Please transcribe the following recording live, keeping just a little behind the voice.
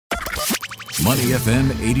Money FM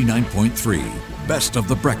 89.3, best of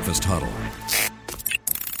the breakfast huddle.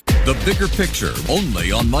 The bigger picture,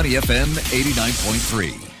 only on Money FM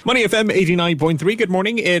 89.3. Money FM 89.3. Good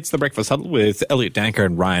morning. It's the Breakfast Huddle with Elliot Danker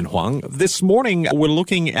and Ryan Huang. This morning, we're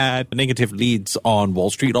looking at negative leads on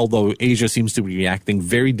Wall Street, although Asia seems to be reacting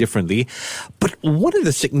very differently. But one of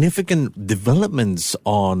the significant developments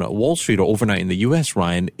on Wall Street or overnight in the US,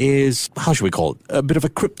 Ryan, is, how should we call it, a bit of a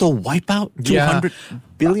crypto wipeout? 200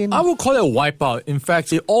 billion? I would call it a wipeout. In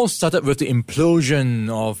fact, it all started with the implosion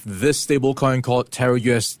of this stablecoin called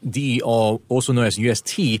TerraUSD, or also known as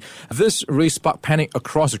UST. This really sparked panic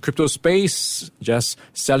across the crypto space, just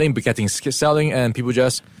selling, begetting selling, and people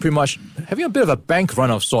just pretty much having a bit of a bank run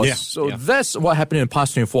of sorts. That's what happened in the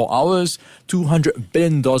past 24 hours. $200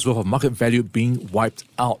 billion worth of market value being wiped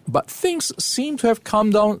out. But things seem to have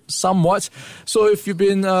calmed down somewhat. So if you've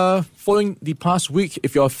been following the past week,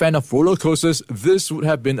 if you're a fan of roller coasters, this would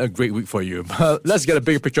have been a great week for you. But let's get a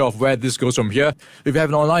bigger picture of where this goes from here. We have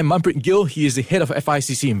an online Manpreet Gill. He is the head of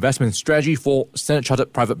FICC investment strategy for Standard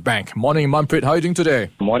Chartered Private Bank. Morning, Manpreet. How are you doing today?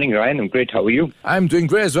 Morning, Ryan. I'm great. How are you? I'm doing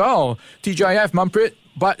great as well. TGIF, Manpreet.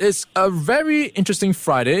 But it's a very interesting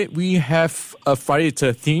Friday. We have a Friday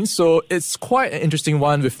 13th, so it's quite an interesting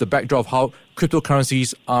one with the backdrop of how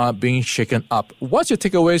cryptocurrencies are being shaken up. What's your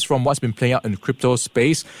takeaways from what's been playing out in the crypto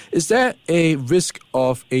space? Is there a risk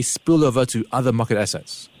of a spillover to other market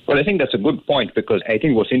assets? Well, I think that's a good point, because I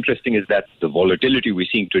think what's interesting is that the volatility we're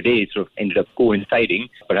seeing today sort of ended up coinciding,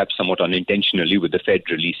 perhaps somewhat unintentionally, with the Fed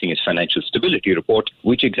releasing its financial stability report,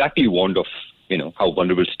 which exactly warned of how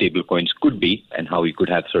vulnerable stable coins could be and how we could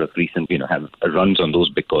have sort of recent, have runs on those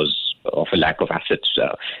because of a lack of assets,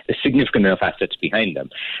 a significant enough assets behind them.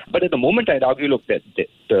 But at the moment, I'd argue, look, that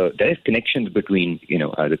there is connections between,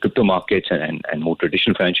 the crypto markets and more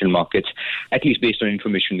traditional financial markets, at least based on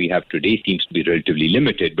information we have today, seems to be relatively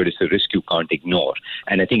limited, but it's a risk you can't ignore.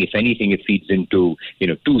 And I think, if anything, it feeds into,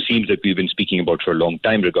 two themes that we've been speaking about for a long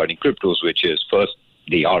time regarding cryptos, which is, first,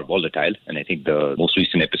 they are volatile, and I think the most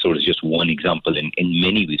recent episode is just one example in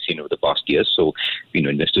many we've seen over the past years. So,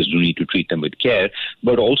 investors do need to treat them with care,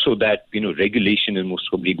 but also that, regulation is most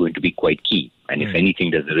probably going to be quite key. And if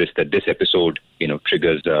anything, there's a risk that this episode,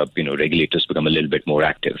 triggers, regulators become a little bit more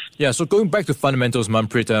active. Yeah, so going back to fundamentals,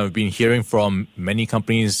 Manpreet, we've been hearing from many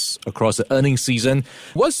companies across the earnings season.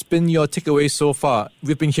 What's been your takeaway so far?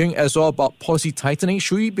 We've been hearing as well about policy tightening.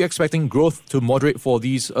 Should we be expecting growth to moderate for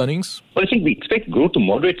these earnings? Well, I think we expect growth to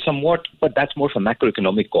moderate somewhat, but that's more of a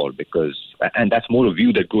macroeconomic call, and that's more a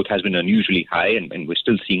view that growth has been unusually high, and we're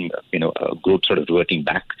still seeing, growth sort of reverting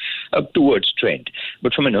back towards trend.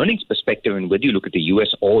 But from an earnings perspective, and whether you look at the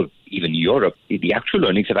US or even Europe, the actual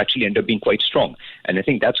earnings have actually ended up being quite strong. And I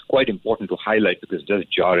think that's quite important to highlight, because it does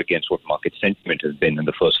jar against what market sentiment has been in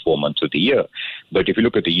the first 4 months of the year. But if you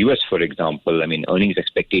look at the US, for example, earnings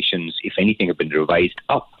expectations, if anything, have been revised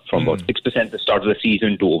up from about 6% at the start of the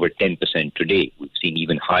season to over 10% today. We've seen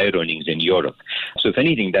even higher earnings in Europe. So if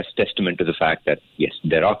anything, that's testament to the fact that, yes,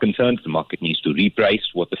 there are concerns. The market needs to reprice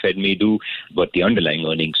what the Fed may do, but the underlying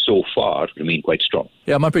earnings so far remain quite strong.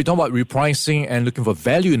 Yeah, Manpreet, talking about repricing and looking for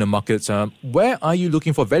value in the markets, where are you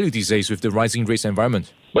looking for value these days with the rising rates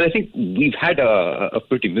environment? Well, I think we've had a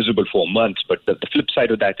pretty miserable 4 months, but the flip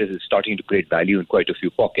side of that is it's starting to create value in quite a few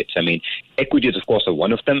pockets. Equities, of course, are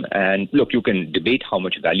one of them. And look, you can debate how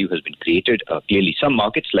much value has been created. Clearly, some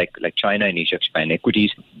markets like China and Asia-Japan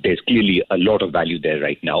equities, there's clearly a lot of value there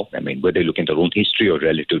right now. Whether you look at their own history or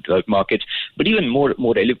relative to developed markets, but even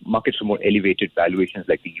markets with more elevated valuations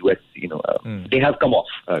like the US, they have come off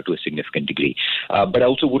to a significant degree. But I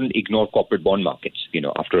also wouldn't ignore corporate bond markets.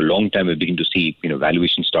 After a long time, we're beginning to see,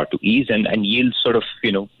 valuations start to ease and yields sort of,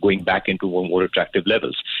 going back into more attractive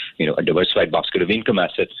levels. A diversified basket of income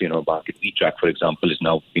assets, a market we track, for example, is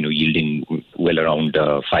now, yielding well around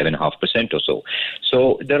 5.5% or so.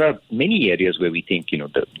 So there are many areas where we think,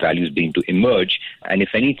 the value is beginning to emerge. And if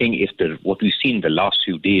anything, what we've seen in the last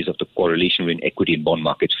few days of the correlation between equity and bond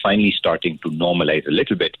markets finally starting to normalize a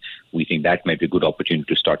little bit, we think that might be a good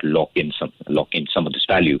opportunity to start lock in some of this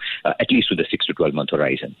value, at least with a 6 to 12 month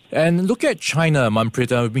horizon. And look at China,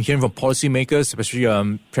 Manpreet. We've been hearing from policymakers, especially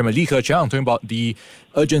Premier Li Keqiang, talking about the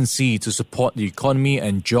urgency to support the economy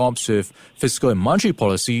and jobs with fiscal and monetary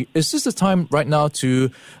policy. Is this the time right now to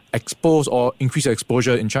expose or increase your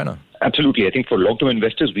exposure in China? Absolutely. I think for long-term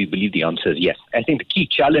investors, we believe the answer is yes. I think the key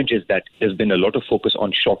challenge is that there's been a lot of focus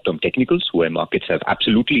on short-term technicals, where markets have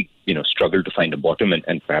absolutely, struggled to find a bottom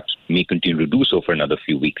and perhaps may continue to do so for another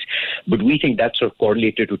few weeks. But we think that's sort of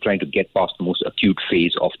correlated to trying to get past the most acute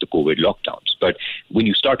phase of the COVID lockdowns. But when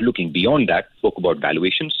you start looking beyond that, spoke about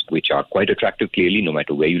valuations, which are quite attractive, clearly, no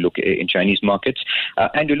matter where you look in Chinese markets.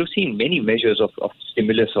 And you're seeing many measures of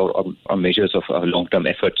stimulus or measures of long-term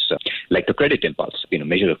efforts, like the credit impulse.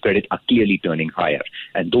 Measures of credit are clearly turning higher.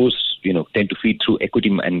 And those, tend to feed through equity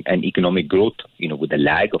and economic growth, with a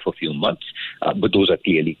lag of a few months. But those are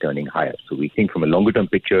clearly turning higher. So we think from a longer-term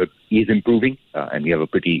picture is improving, and we have a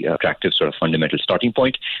pretty attractive sort of fundamental starting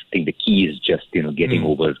point. I think the key is just, getting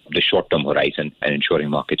over the short-term horizon and ensuring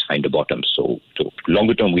markets find a bottom. So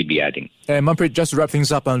longer term, we'd be adding. And Manpreet, just to wrap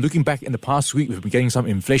things up, looking back in the past week, we've been getting some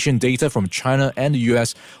inflation data from China and the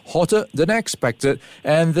US, hotter than expected.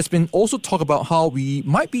 And there's been also talk about how we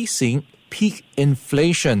might be seeing peak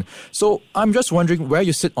inflation. So I'm just wondering where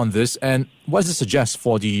you sit on this and what does it suggest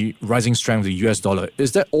for the rising strength of the US dollar?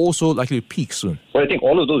 Is that also likely to peak soon? Well, I think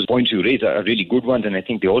all of those points you raise are really good ones, and I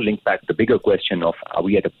think they all link back to the bigger question of are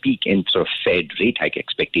we at a peak in sort of Fed rate hike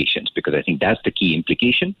expectations? Because I think that's the key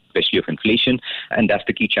implication, especially of inflation, and that's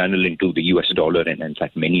the key channel into the US dollar and in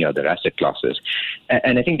fact many other asset classes.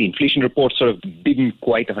 And I think the inflation report sort of didn't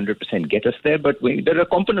quite 100% get us there, but there are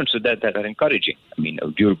components of that are encouraging. I mean,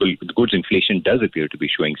 durable goods inflation does appear to be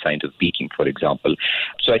showing signs of peaking, for example.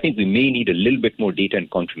 So I think we may need a little bit more data and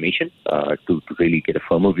confirmation to really get a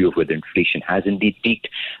firmer view of whether inflation has indeed peaked.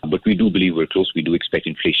 But we do believe we're close. We do expect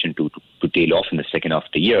inflation to tail off in the second half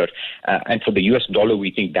of the year. And for the US dollar,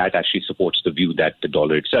 we think that actually supports the view that the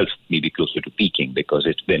dollar itself may be closer to peaking, because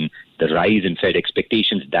it's been the rise in Fed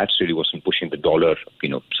expectations. That's really what's been pushing the dollar,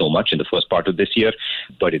 so much in the first part of this year.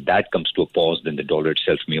 But if that comes to a pause, then the dollar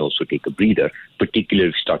itself may also take a breather, particularly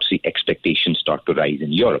if we start to see expectations start to rise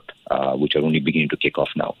in Europe, which are only beginning to kick off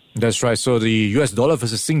now. That's right. So the US dollar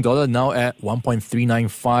versus Sing dollar now at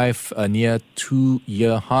 1.395, a near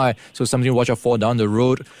 2-year high. So something to watch out for down the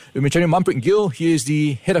road. We've been chatting with Manpreet Gill. He is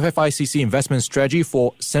the head of FICC investment strategy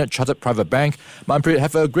for Standard Chartered Private Bank. Manpreet,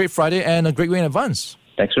 have a great Friday and a great week in advance.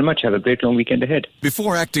 Thanks very much. Have a great long weekend ahead.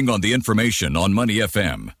 Before acting on the information on Money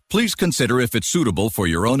FM, please consider if it's suitable for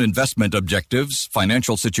your own investment objectives,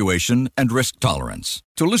 financial situation, and risk tolerance.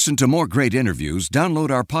 To listen to more great interviews,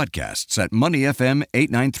 download our podcasts at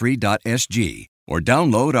moneyfm893.sg or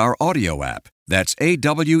download our audio app. That's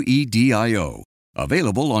AWEDIO.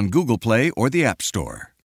 Available on Google Play or the App Store.